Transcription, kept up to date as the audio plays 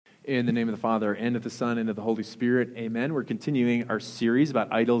In the name of the Father, and of the Son, and of the Holy Spirit, amen. We're continuing our series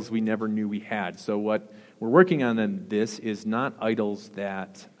about idols we never knew we had. So what we're working on in this is not idols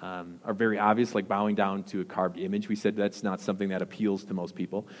that are very obvious, like bowing down to a carved image. We said that's not something that appeals to most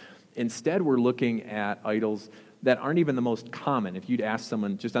people. Instead, we're looking at idols that aren't even the most common. If you'd ask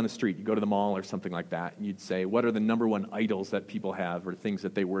someone just on the street, you go to the mall or something like that, and you'd say, what are the number one idols that people have or things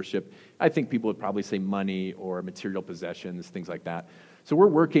that they worship? I think people would probably say money or material possessions, things like that. So we're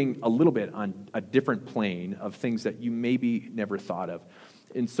working a little bit on a different plane of things that you maybe never thought of.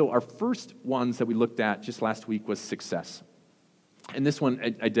 And so our first ones that we looked at just last week was success. And this one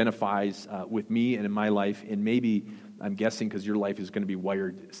identifies with me and in my life, and maybe, I'm guessing because your life is going to be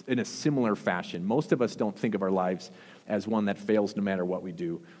wired in a similar fashion. Most of us don't think of our lives as one that fails no matter what we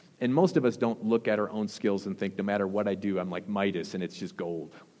do. And most of us don't look at our own skills and think, no matter what I do, I'm like Midas and it's just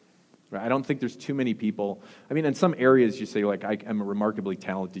gold. I don't think there's too many people. I mean, in some areas you say, like, I'm remarkably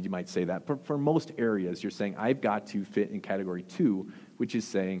talented, you might say that. But for most areas, you're saying, I've got to fit in category 2, which is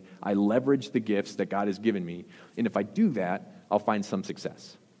saying, I leverage the gifts that God has given me. And if I do that, I'll find some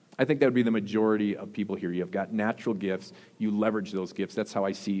success. I think that would be the majority of people here. You've got natural gifts. You leverage those gifts. That's how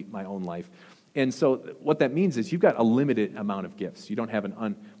I see my own life. And so what that means is you've got a limited amount of gifts. You don't have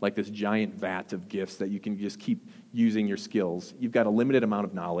like this giant vat of gifts that you can just keep using your skills. You've got a limited amount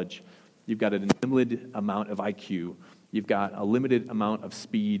of knowledge. You've got a limited amount of IQ. You've got a limited amount of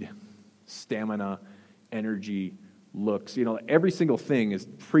speed, stamina, energy, looks. You know, every single thing is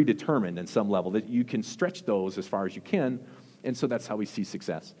predetermined in some level that you can stretch those as far as you can. And so that's how we see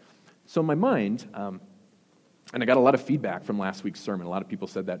success. So in my mind, and I got a lot of feedback from last week's sermon. A lot of people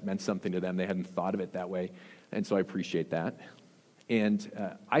said that meant something to them. They hadn't thought of it that way. And so I appreciate that.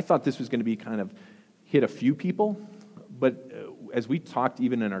 And I thought this was going to be kind of hit a few people. But as we talked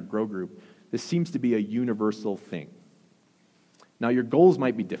even in our Grow group, this seems to be a universal thing. Now, your goals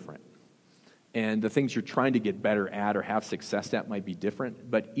might be different. And the things you're trying to get better at or have success at might be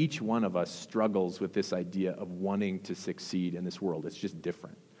different. But each one of us struggles with this idea of wanting to succeed in this world. It's just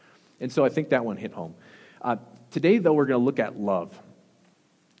different. And so I think that one hit home. Today, though, we're going to look at love.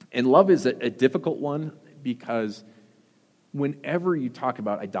 And love is a difficult one because whenever you talk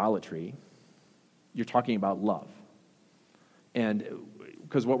about idolatry, you're talking about love. And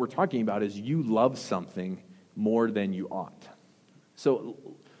because what we're talking about is you love something more than you ought. So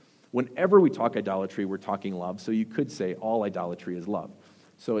whenever we talk idolatry, we're talking love. So you could say all idolatry is love.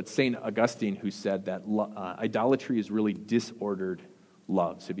 So it's St. Augustine who said that idolatry is really disordered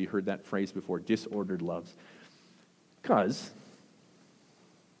loves. Have you heard that phrase before? Disordered loves. Because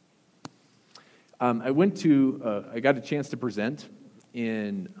I got a chance to present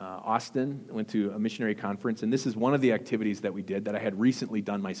in Austin. I went to a missionary conference, and this is one of the activities that we did that I had recently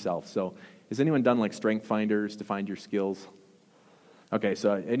done myself. So has anyone done like strength finders to find your skills? Okay,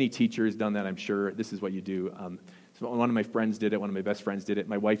 so any teacher has done that, I'm sure. This is what you do. So one of my friends did it. One of my best friends did it.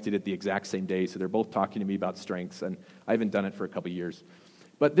 My wife did it the exact same day, so they're both talking to me about strengths, and I haven't done it for a couple years.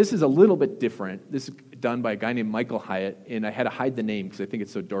 But this is a little bit different. This is done by a guy named Michael Hyatt, and I had to hide the name because I think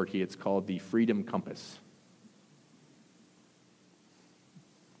it's so dorky. It's called the Freedom Compass.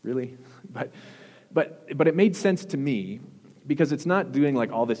 Really? But it made sense to me because it's not doing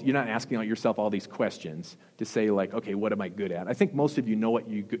like all this. You're not asking yourself all these questions to say like, okay, what am I good at? I think most of you know what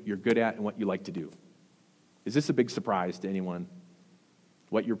you're good at and what you like to do. Is this a big surprise to anyone?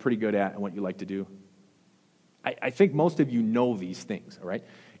 What you're pretty good at and what you like to do? I think most of you know these things, all right?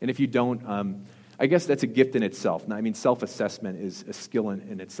 And if you don't, I guess that's a gift in itself. Now, I mean, self-assessment is a skill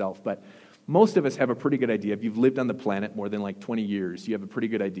in itself, but most of us have a pretty good idea. If you've lived on the planet more than like 20 years, you have a pretty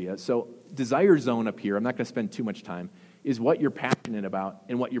good idea. So desire zone up here, I'm not going to spend too much time, is what you're passionate about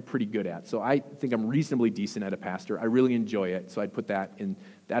and what you're pretty good at. So I think I'm reasonably decent at a pastor. I really enjoy it, so I'd put that in.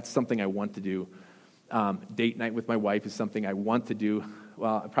 That's something I want to do. Date night with my wife is something I want to do.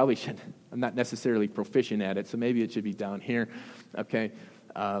 Well, I probably should. I'm not necessarily proficient at it, so maybe it should be down here. Okay.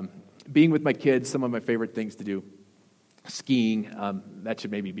 Being with my kids, some of my favorite things to do. Skiing, that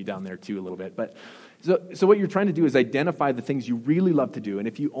should maybe be down there too a little bit. But so what you're trying to do is identify the things you really love to do. And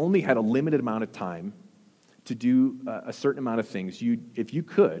if you only had a limited amount of time to do a certain amount of things, if you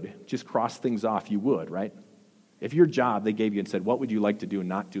could just cross things off, you would, right? If your job they gave you and said, what would you like to do and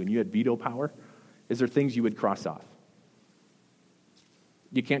not do, and you had veto power, is there things you would cross off?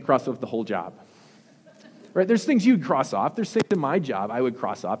 You can't cross off the whole job. Right? There's things you'd cross off. There's things in my job I would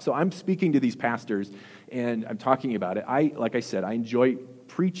cross off. So I'm speaking to these pastors, and I'm talking about it. Like I said, I enjoy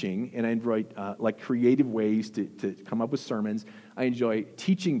preaching, and I enjoy like creative ways to come up with sermons. I enjoy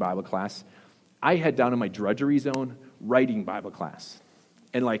teaching Bible class. I had down in my drudgery zone writing Bible class.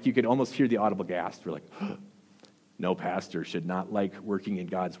 And like you could almost hear the audible gasp. We're like, no pastor should not like working in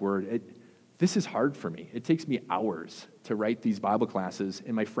God's Word. This is hard for me. It takes me hours to write these Bible classes,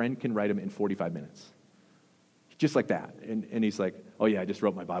 and my friend can write them in 45 minutes. Just like that. And he's like, oh yeah, I just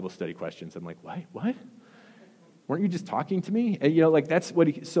wrote my Bible study questions. I'm like, what? Weren't you just talking to me? And that's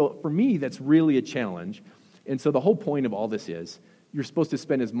what so for me, that's really a challenge. And so the whole point of all this is, you're supposed to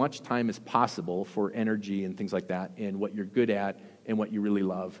spend as much time as possible for energy and things like that in what you're good at and what you really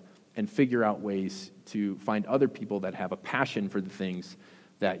love, and figure out ways to find other people that have a passion for the things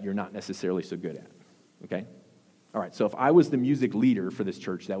that you're not necessarily so good at, okay? All right, so if I was the music leader for this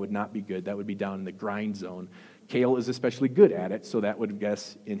church, that would not be good. That would be down in the grind zone. Cale is especially good at it, so that would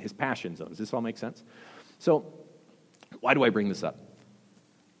guess in his passion zone. Does this all make sense? So why do I bring this up?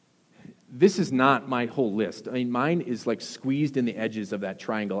 This is not my whole list. I mean, mine is like squeezed in the edges of that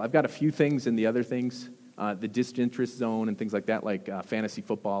triangle. I've got a few things in the other things, the disinterest zone and things like that, like fantasy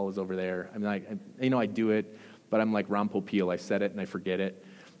football is over there. I mean, I do it, but I'm like Ron Popeil. I said it and I forget it.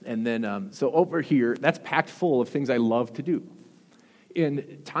 And then, so over here, that's packed full of things I love to do.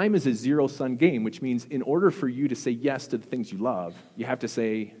 And time is a zero-sum game, which means in order for you to say yes to the things you love, you have to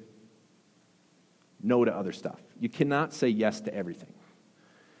say no to other stuff. You cannot say yes to everything.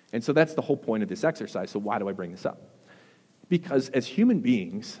 And so that's the whole point of this exercise. So why do I bring this up? Because as human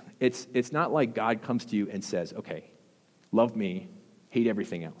beings, it's not like God comes to you and says, okay, love me, hate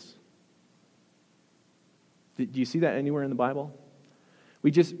everything else. Do you see that anywhere in the Bible?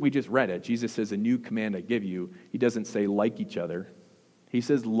 We just read it. Jesus says, a new command I give you. He doesn't say like each other. He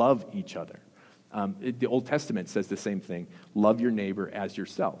says love each other. The Old Testament says the same thing. Love your neighbor as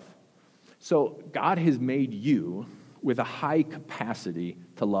yourself. So God has made you with a high capacity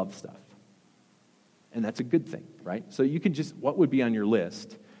to love stuff. And that's a good thing, right? So you can what would be on your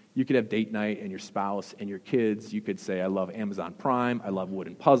list? You could have date night and your spouse and your kids. You could say, I love Amazon Prime. I love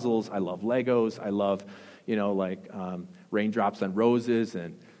wooden puzzles. I love Legos. I love, raindrops on roses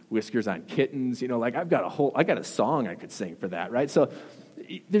and whiskers on kittens. I've got a song I could sing for that, right? So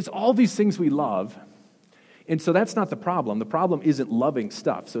there's all these things we love. And so that's not the problem. The problem isn't loving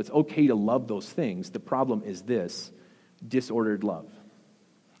stuff. So it's okay to love those things. The problem is this: disordered love.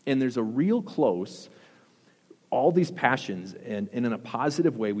 And there's a real close, all these passions, and in a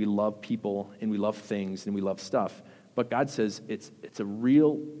positive way, we love people, and we love things, and we love stuff. But God says it's a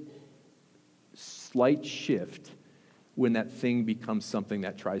real slight shift when that thing becomes something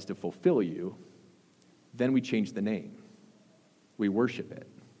that tries to fulfill you. Then we change the name. We worship it.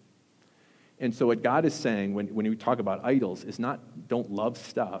 And so what God is saying when we talk about idols is not don't love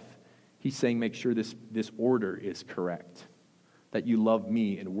stuff. He's saying make sure this order is correct, that you love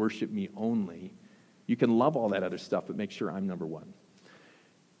me and worship me only. You can love all that other stuff, but make sure I'm number one.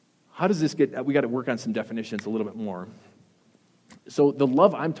 How does this get? We got to work on some definitions a little bit more. So the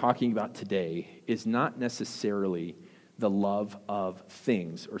love I'm talking about today is not necessarily the love of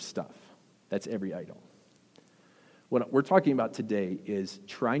things or stuff. That's every idol. What we're talking about today is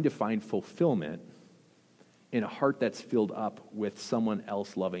trying to find fulfillment in a heart that's filled up with someone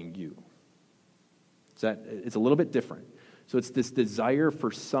else loving you. It's a little bit different. So it's this desire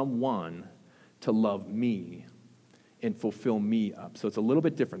for someone to love me and fulfill me up. So it's a little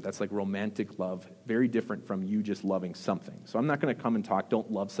bit different. That's like romantic love, very different from you just loving something. So I'm not going to come and talk, don't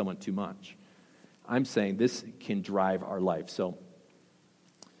love someone too much. I'm saying this can drive our life. So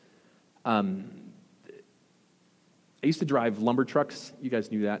I used to drive lumber trucks. You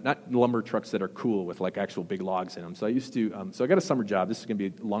guys knew that. Not lumber trucks that are cool with like actual big logs in them. So I used to, so I got a summer job. This is going to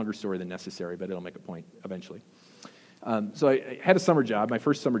be a longer story than necessary, but it'll make a point eventually. So I had a summer job. My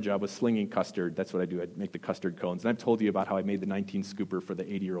first summer job was slinging custard. That's what I do. I'd make the custard cones. And I've told you about how I made the 19 scooper for the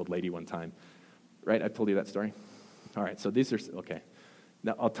 80-year-old lady one time. Right? I've told you that story? All right. So these are, okay.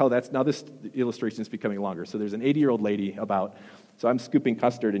 Now I'll tell that. Now this illustration is becoming longer. So there's an 80-year-old lady so I'm scooping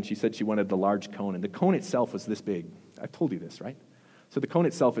custard, and she said she wanted the large cone. And the cone itself was this big. I've told you this, right? So the cone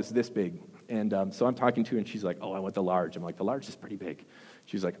itself is this big. And so I'm talking to her, and she's like, oh, I want the large. I'm like, the large is pretty big.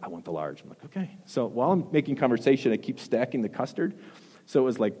 She's like, I want the large. I'm like, okay. So while I'm making conversation, I keep stacking the custard. So it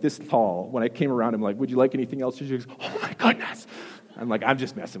was like this tall. When I came around, I'm like, would you like anything else? She goes, oh my goodness. I'm like, I'm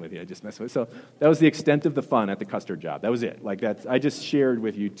just messing with you. So that was the extent of the fun at the custard job. That was it. Like I just shared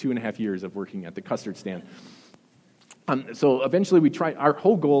with you 2.5 years of working at the custard stand. So eventually our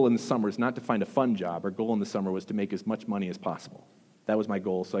whole goal in the summer is not to find a fun job. Our goal in the summer was to make as much money as possible. That was my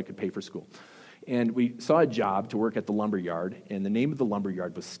goal, so I could pay for school. And we saw a job to work at the lumber yard, and the name of the lumber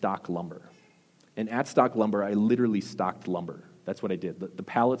yard was Stock Lumber. And at Stock Lumber, I literally stocked lumber. That's what I did. The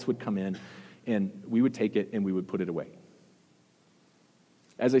pallets would come in, and we would take it, and we would put it away.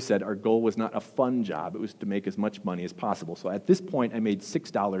 as I said, our goal was not a fun job. It was to make as much money as possible. So at this point, I made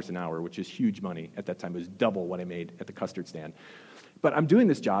 $6 an hour, which is huge money at that time. It was double what I made at the custard stand. But I'm doing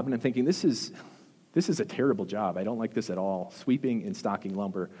this job, and I'm thinking, this is a terrible job. I don't like this at all, sweeping and stocking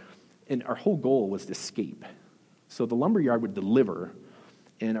lumber. And our whole goal was to escape. So the lumber yard would deliver,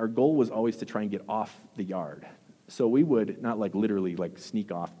 and our goal was always to try and get off the yard. So we would, not like literally like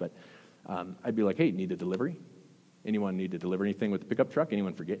sneak off, but I'd be like, hey, need a delivery? Anyone need to deliver anything with the pickup truck?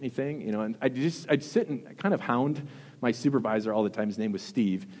 Anyone forget anything? You know, and I'd sit and kind of hound my supervisor all the time. His name was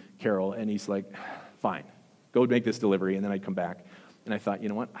Steve Carroll, and he's like, fine, go make this delivery, and then I'd come back. And I thought, you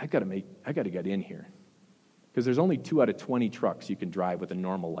know what, I got to get in here. Because there's only 2 out of 20 trucks you can drive with a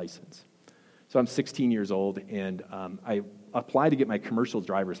normal license. So I'm 16 years old, and I applied to get my commercial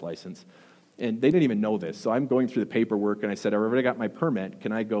driver's license. And they didn't even know this. So I'm going through the paperwork, and I said, I already got my permit.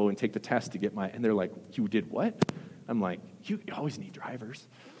 Can I go and take the test to get my... And they're like, you did what? I'm like, you always need drivers.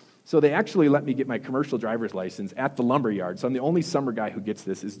 So they actually let me get my commercial driver's license at the lumber yard. So I'm the only summer guy who gets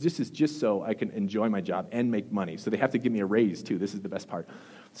this. This is just so I can enjoy my job and make money. So they have to give me a raise, too. This is the best part.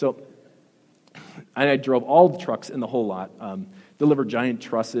 So I drove all the trucks in the whole lot, delivered giant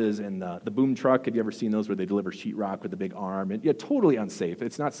trusses and the boom truck. Have you ever seen those where they deliver sheetrock with a big arm? And yeah, totally unsafe.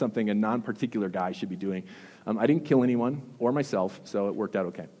 It's not something a non-particular guy should be doing. I didn't kill anyone or myself, so it worked out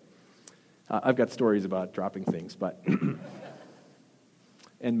okay. I've got stories about dropping things, but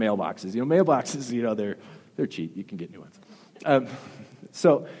and mailboxes. You know, mailboxes. You know, they're cheap. You can get new ones.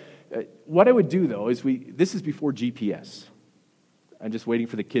 So what I would do though is this is before GPS. I'm just waiting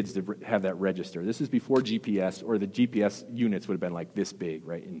for the kids to have that register. This is before GPS, or the GPS units would have been like this big,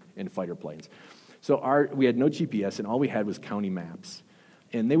 right, in fighter planes. So we had no GPS, and all we had was county maps.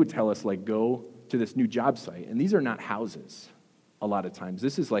 And they would tell us, like, go to this new job site. And these are not houses a lot of times.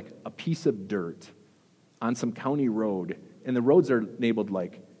 This is like a piece of dirt on some county road. And the roads are labeled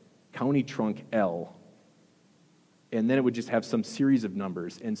like County Trunk L. And then it would just have some series of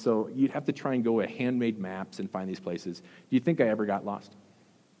numbers. And so you'd have to try and go with handmade maps and find these places. Do you think I ever got lost?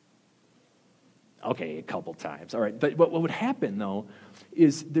 Okay, a couple times. All right. But what would happen, though,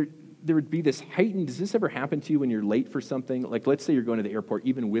 is there would be this heightened... Does this ever happen to you when you're late for something? Like, let's say you're going to the airport,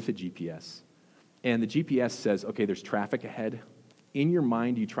 even with a GPS. And the GPS says, okay, there's traffic ahead. In your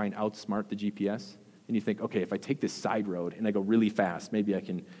mind, you try and outsmart the GPS. And you think, okay, if I take this side road and I go really fast, maybe I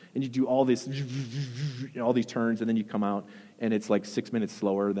can, and you do all this, all these turns, and then you come out, and it's like 6 minutes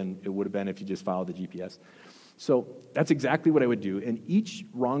slower than it would have been if you just followed the GPS. So that's exactly what I would do, and each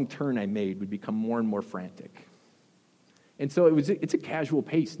wrong turn I made would become more and more frantic. And so it's a casual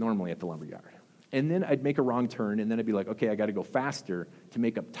pace normally at the lumberyard. And then I'd make a wrong turn, and then I'd be like, okay, I got to go faster to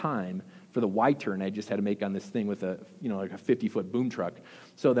make up time for the Y turn I just had to make on this thing with like a 50-foot boom truck.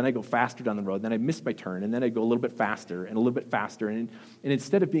 So then I go faster down the road, then I miss my turn, and then I go a little bit faster and a little bit faster. And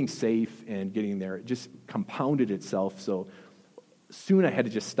instead of being safe and getting there, it just compounded itself. So soon I had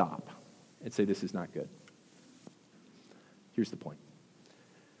to just stop and say, this is not good. Here's the point.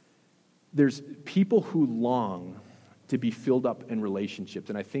 There's people who long to be filled up in relationships,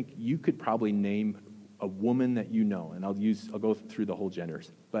 and I think you could probably name a woman that you know, and I'll go through the whole genders,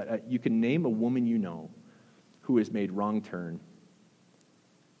 but you can name a woman you know who has made wrong turn,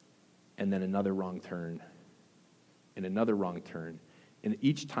 and then another wrong turn, and another wrong turn, and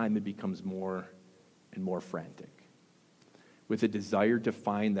each time it becomes more and more frantic, with a desire to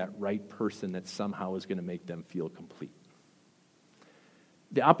find that right person that somehow is going to make them feel complete.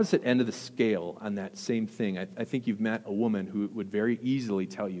 The opposite end of the scale on that same thing, I think you've met a woman who would very easily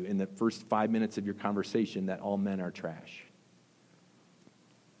tell you in the first 5 minutes of your conversation that all men are trash.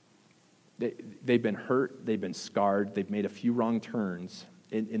 They've been hurt, they've been scarred, they've made a few wrong turns,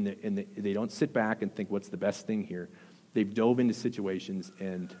 and they don't sit back and think, what's the best thing here? They've dove into situations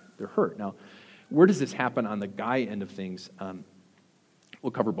and they're hurt. Now, where does this happen on the guy end of things?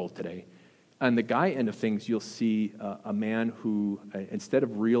 We'll cover both today. On the guy end of things, you'll see a man who, instead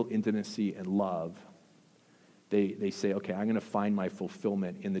of real intimacy and love, they say, okay, I'm going to find my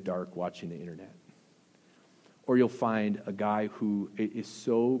fulfillment in the dark watching the internet. Or you'll find a guy who is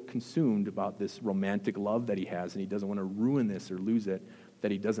so consumed about this romantic love that he has, and he doesn't want to ruin this or lose it,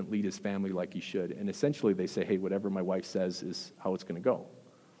 that he doesn't lead his family like he should. And essentially they say, hey, whatever my wife says is how it's going to go.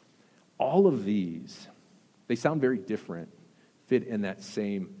 All of these, they sound very different, fit in that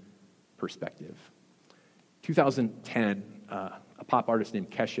same perspective. 2010, a pop artist named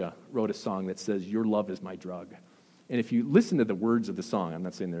Kesha wrote a song that says, "Your love is my drug." And if you listen to the words of the song, I'm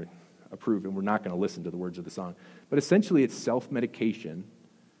not saying they're approved, and we're not going to listen to the words of the song, but essentially it's self-medication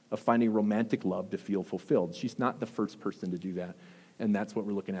of finding romantic love to feel fulfilled. She's not the first person to do that, and that's what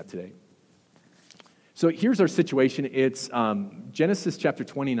we're looking at today. So here's our situation. It's Genesis chapter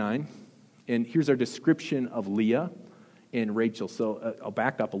 29, and here's our description of Leah and Rachel. So I'll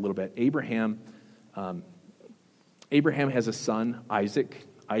back up a little bit. Abraham has a son, Isaac.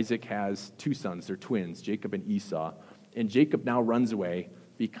 Isaac has two sons. They're twins, Jacob and Esau. And Jacob now runs away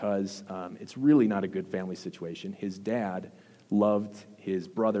because it's really not a good family situation. His dad loved his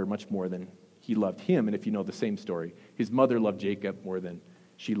brother much more than he loved him. And if you know the same story, his mother loved Jacob more than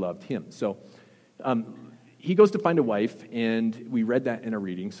she loved him. So he goes to find a wife, and we read that in a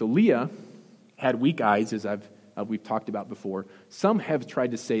reading. So Leah had weak eyes, as we've talked about before. Some have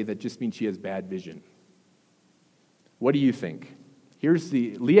tried to say that just means she has bad vision. What do you think?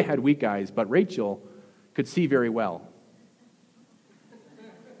 Leah had weak eyes, but Rachel could see very well.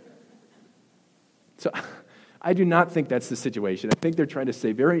 So I do not think that's the situation. I think they're trying to say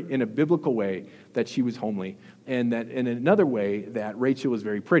in a biblical way that she was homely, and that in another way that Rachel was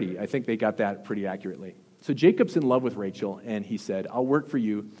very pretty. I think they got that pretty accurately. So Jacob's in love with Rachel, and he said, I'll work for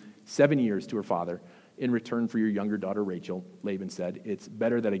you 7 years to her father in return for your younger daughter Rachel. Laban said, it's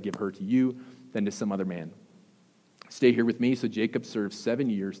better that I give her to you than to some other man. Stay here with me. So Jacob served 7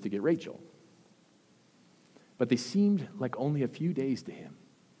 years to get Rachel. But they seemed like only a few days to him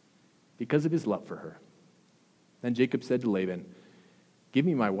because of his love for her. Then Jacob said to Laban, give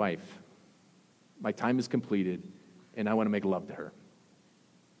me my wife. My time is completed, and I want to make love to her.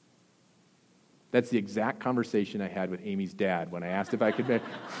 That's the exact conversation I had with Amy's dad when I asked if I could make...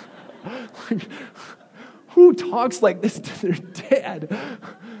 Who talks like this to their dad?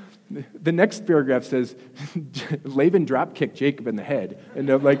 The next paragraph says, Laban drop-kicked Jacob in the head. And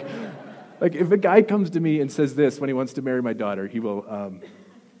I'm like, if a guy comes to me and says this when he wants to marry my daughter, he will...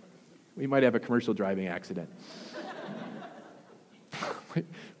 we might have a commercial driving accident.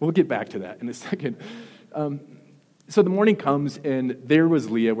 We'll get back to that in a second. So the morning comes, and there was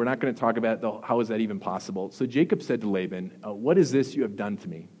Leah. We're not going to talk about how is that even possible. So Jacob said to Laban, what is this you have done to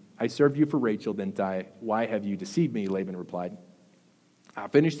me? I served you for Rachel, didn't I? Why have you deceived me? Laban replied. I'll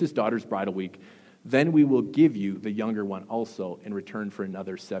finish this daughter's bridal week. Then we will give you the younger one also in return for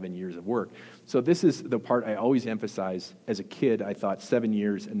another 7 years of work. So this is the part I always emphasize. As a kid, I thought 7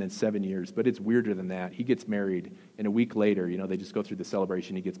 years and then 7 years, but it's weirder than that. He gets married, and a week later, they just go through the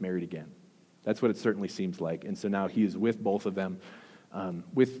celebration, he gets married again. That's what it certainly seems like. And so now he is with both of them,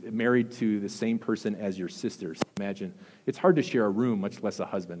 married to the same person as your sisters. Imagine, it's hard to share a room, much less a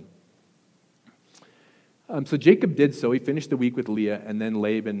husband. So Jacob did so. He finished the week with Leah, and then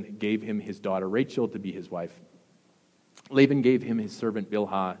Laban gave him his daughter Rachel to be his wife. Laban gave him his servant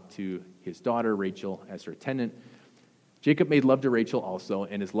Bilhah to his daughter Rachel as her attendant. Jacob made love to Rachel also,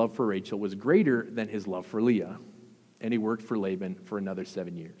 and his love for Rachel was greater than his love for Leah, and he worked for Laban for another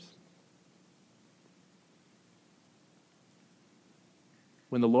 7 years.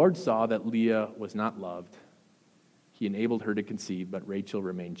 When the Lord saw that Leah was not loved, he enabled her to conceive, but Rachel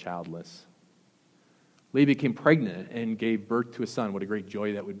remained childless. Leah became pregnant and gave birth to a son. What a great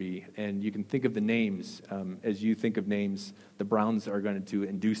joy that would be. And you can think of the names. As you think of names, the Browns are going to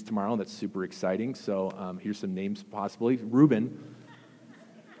induce tomorrow. That's super exciting. So here's some names possibly. Reuben.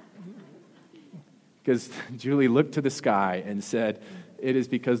 Because Julie looked to the sky and said, it is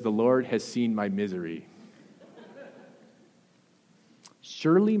because the Lord has seen my misery.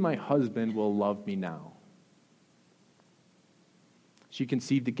 Surely my husband will love me now. She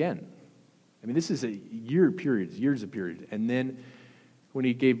conceived again. I mean, this is a years of period. And then when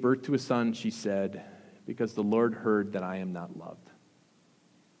he gave birth to a son, she said, because the Lord heard that I am not loved,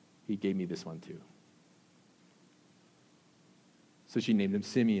 he gave me this one too. So she named him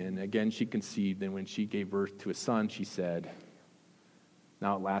Simeon. Again, she conceived, and when she gave birth to a son, she said,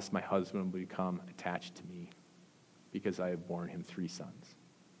 now at last my husband will become attached to me because I have borne him 3 sons.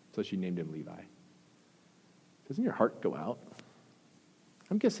 So she named him Levi. Doesn't your heart go out?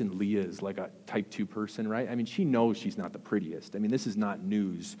 I'm guessing Leah is like a type 2 person, right? I mean, she knows she's not the prettiest. I mean, this is not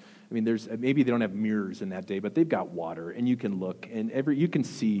news. I mean, maybe they don't have mirrors in that day, but they've got water, and you can look, and you can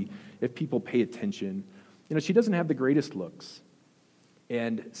see if people pay attention. She doesn't have the greatest looks.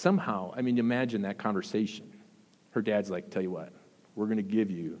 And somehow, I mean, imagine that conversation. Her dad's like, tell you what, we're going to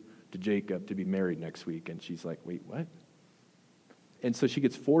give you to Jacob to be married next week. And she's like, wait, what? And so she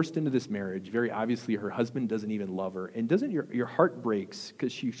gets forced into this marriage. Very obviously, her husband doesn't even love her. And doesn't your heart breaks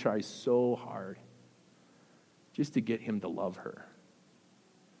because she tries so hard just to get him to love her?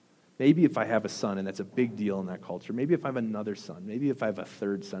 Maybe if I have a son, and that's a big deal in that culture, maybe if I have another son, maybe if I have a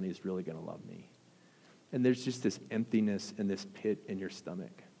third son, he's really going to love me. And there's just this emptiness and this pit in your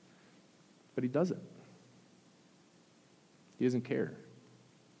stomach. But he doesn't. He doesn't care.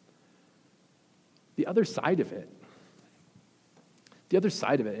 The other side of it, The other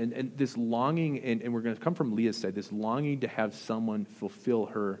side of it, and this longing, and we're going to come from Leah's side, this longing to have someone fulfill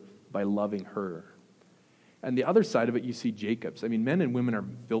her by loving her. And the other side of it, you see Jacob's. I mean, men and women are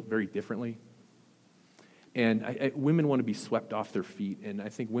built very differently. And women want to be swept off their feet, and I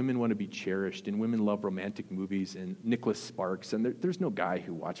think women want to be cherished, and women love romantic movies and Nicholas Sparks, and there's no guy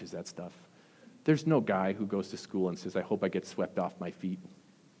who watches that stuff. There's no guy who goes to school and says, I hope I get swept off my feet.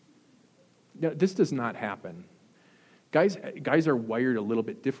 No, this does not happen. Guys are wired a little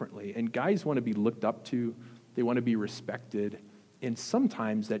bit differently, and guys want to be looked up to, they want to be respected, and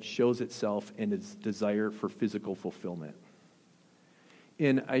sometimes that shows itself in its desire for physical fulfillment.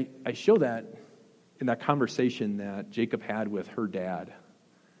 And I show that in that conversation that Jacob had with her dad.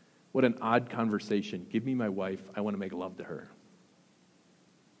 What an odd conversation. Give me my wife, I want to make love to her.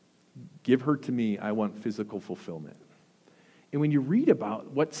 Give her to me, I want physical fulfillment. And when you read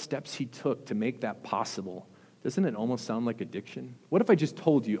about what steps he took to make that possible, doesn't it almost sound like addiction? What if I just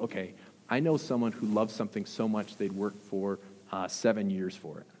told you, okay, I know someone who loves something so much they'd work for 7 years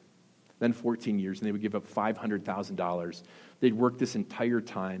for it, then 14 years, and they would give up $500,000. They'd work this entire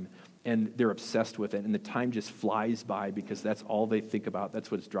time, and they're obsessed with it, and the time just flies by because that's all they think about. That's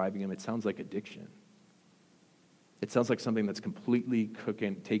what's driving them. It sounds like addiction. It sounds like something that's completely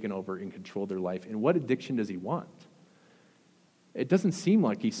taken over and controlled their life. And what addiction does he want? It doesn't seem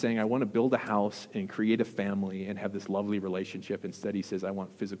like he's saying, I want to build a house and create a family and have this lovely relationship. Instead, he says, I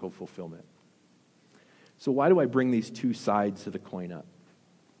want physical fulfillment. So why do I bring these two sides of the coin up?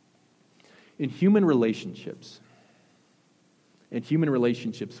 In human relationships,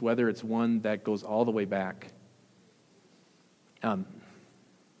 whether it's one that goes all the way back, that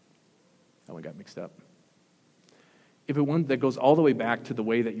one got mixed up. If it's one that goes all the way back to the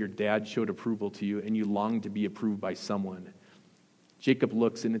way that your dad showed approval to you and you long to be approved by someone, Jacob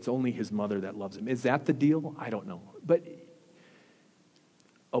looks and it's only his mother that loves him. Is that the deal? I don't know. But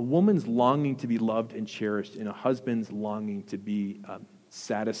a woman's longing to be loved and cherished and a husband's longing to be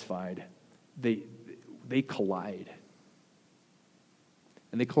satisfied, they collide.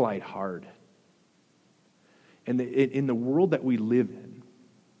 And they collide hard. And in the world that we live in,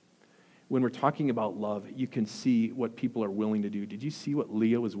 when we're talking about love, you can see what people are willing to do. Did you see what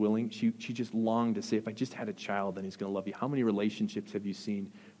Leah was willing? She just longed to say, if I just had a child, then he's going to love you. How many relationships have you seen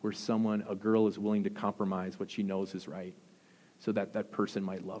where a girl is willing to compromise what she knows is right so that that person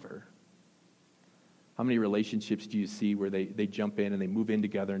might love her? How many relationships do you see where they jump in and they move in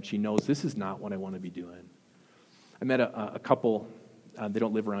together and she knows this is not what I want to be doing? I met a couple, they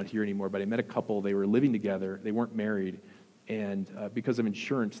don't live around here anymore, but I met a couple, they were living together, they weren't married, and because of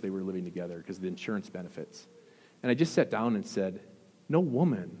insurance, they were living together because of the insurance benefits. And I just sat down and said, no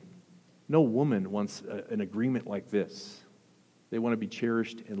woman wants an agreement like this. They want to be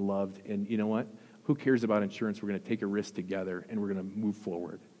cherished and loved, and you know what? Who cares about insurance? We're going to take a risk together, and we're going to move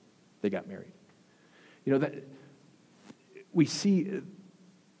forward. They got married. You know, that we see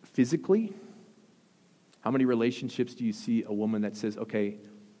physically, how many relationships do you see a woman that says, okay,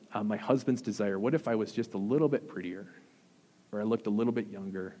 my husband's desire, what if I was just a little bit prettier? Or I looked a little bit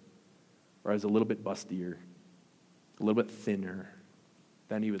younger, or I was a little bit bustier, a little bit thinner,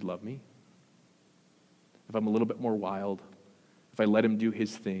 then he would love me. If I'm a little bit more wild, if I let him do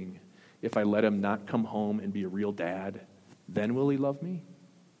his thing, if I let him not come home and be a real dad, then will he love me?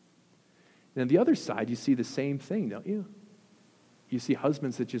 And on the other side, you see the same thing, don't you? You see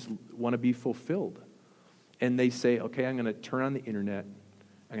husbands that just want to be fulfilled. And they say, okay, I'm going to turn on the internet,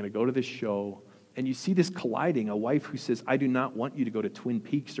 I'm going to go to this show, and you see this colliding, a wife who says, I do not want you to go to Twin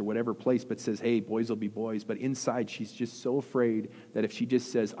Peaks or whatever place, but says, hey, boys will be boys. But inside, she's just so afraid that if she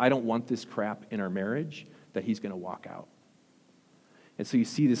just says, I don't want this crap in our marriage, that he's going to walk out. And so you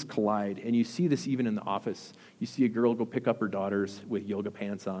see this collide, and you see this even in the office. You see a girl go pick up her daughters with yoga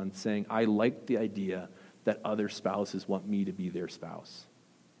pants on, saying, I like the idea that other spouses want me to be their spouse.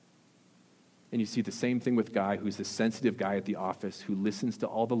 And you see the same thing with a guy who's the sensitive guy at the office who listens to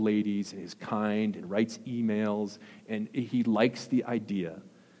all the ladies and is kind and writes emails, and he likes the idea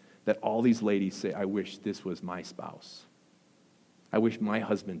that all these ladies say, I wish this was my spouse. I wish my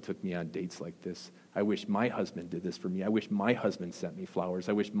husband took me on dates like this. I wish my husband did this for me. I wish my husband sent me flowers.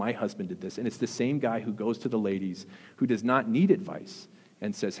 I wish my husband did this. And it's the same guy who goes to the ladies who does not need advice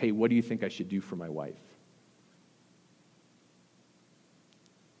and says, hey, what do you think I should do for my wife?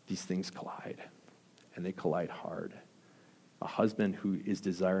 These things collide, and they collide hard. A husband who is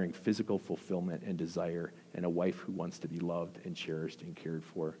desiring physical fulfillment and desire, and a wife who wants to be loved and cherished and cared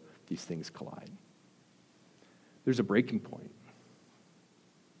for, these things collide. There's a breaking point.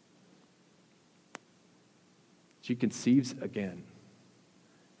 She conceives again,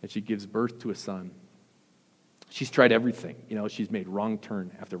 and she gives birth to a son. She's tried everything. She's made wrong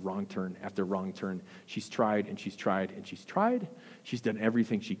turn after wrong turn after wrong turn. She's tried and she's tried and she's tried. She's done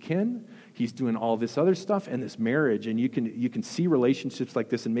everything she can. He's doing all this other stuff and this marriage. And you can see relationships like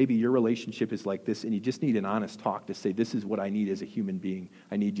this, and maybe your relationship is like this, and you just need an honest talk to say, this is what I need as a human being.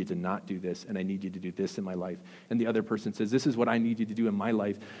 I need you to not do this, and I need you to do this in my life. And the other person says, this is what I need you to do in my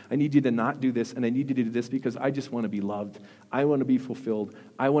life. I need you to not do this, and I need you to do this because I just want to be loved. I want to be fulfilled.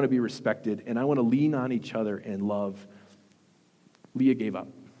 I want to be respected, and I want to lean on each other and love. Leah gave up.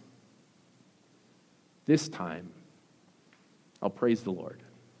 This time, I'll praise the Lord.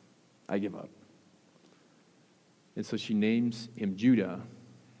 I give up. And so she names him Judah,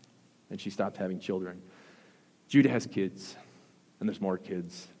 and she stopped having children. Judah has kids, and there's more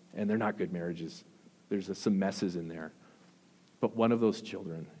kids, and they're not good marriages. There's some messes in there. But one of those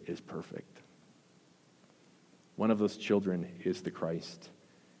children is perfect. One of those children is the Christ.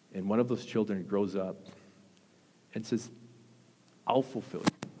 And one of those children grows up and says, I'll fulfill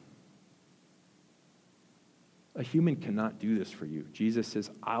you. A human cannot do this for you. Jesus says,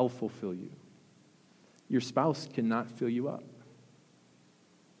 I'll fulfill you. Your spouse cannot fill you up.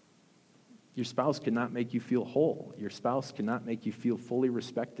 Your spouse cannot make you feel whole. Your spouse cannot make you feel fully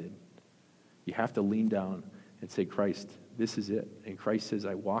respected. You have to lean down and say, Christ, this is it. And Christ says,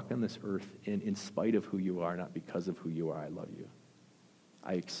 I walk on this earth in spite of who you are, not because of who you are. I love you.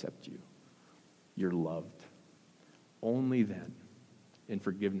 I accept you. You're loved. Only then, in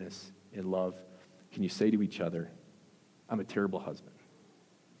forgiveness, in love, can you say to each other, I'm a terrible husband.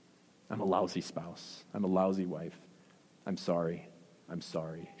 I'm a lousy spouse. I'm a lousy wife. I'm sorry. I'm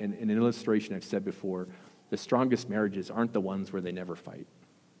sorry. And in an illustration I've said before, the strongest marriages aren't the ones where they never fight.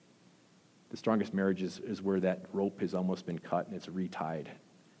 The strongest marriages is where that rope has almost been cut and it's retied.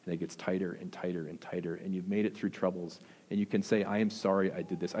 And it gets tighter and tighter and tighter. And you've made it through troubles. And you can say, I am sorry I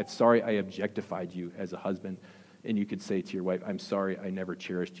did this. I'm sorry I objectified you as a husband. And you could say to your wife, I'm sorry I never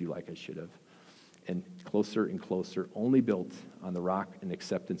cherished you like I should have. And closer, only built on the rock and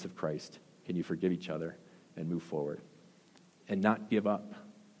acceptance of Christ, can you forgive each other and move forward. And not give up,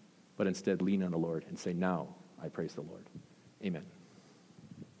 but instead lean on the Lord and say, now I praise the Lord. Amen.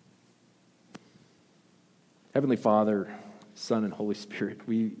 Heavenly Father, Son, and Holy Spirit,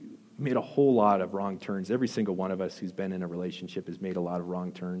 we made a whole lot of wrong turns. Every single one of us who's been in a relationship has made a lot of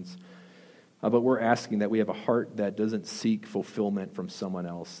wrong turns. But we're asking that we have a heart that doesn't seek fulfillment from someone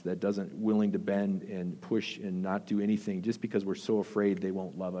else, that doesn't willing to bend and push and not do anything just because we're so afraid they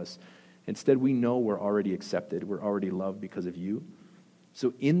won't love us. Instead, we know we're already accepted. We're already loved because of you.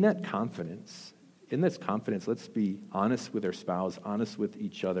 So in this confidence, let's be honest with our spouse, honest with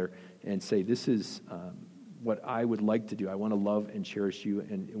each other, and say, this is what I would like to do. I want to love and cherish you,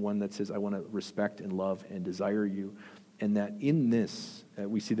 and one that says, I want to respect and love and desire you. And that in this,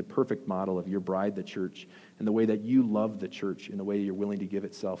 we see the perfect model of your bride, the church, and the way that you love the church, and the way you're willing to give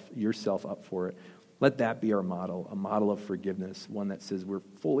yourself up for it. Let that be our model, a model of forgiveness, one that says we're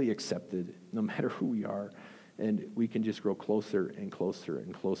fully accepted no matter who we are, and we can just grow closer and closer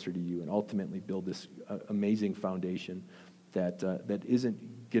and closer to you, and ultimately build this amazing foundation that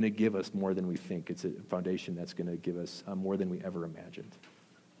isn't going to give us more than we think. It's a foundation that's going to give us more than we ever imagined.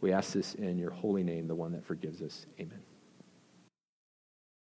 We ask this in your holy name, the one that forgives us. Amen.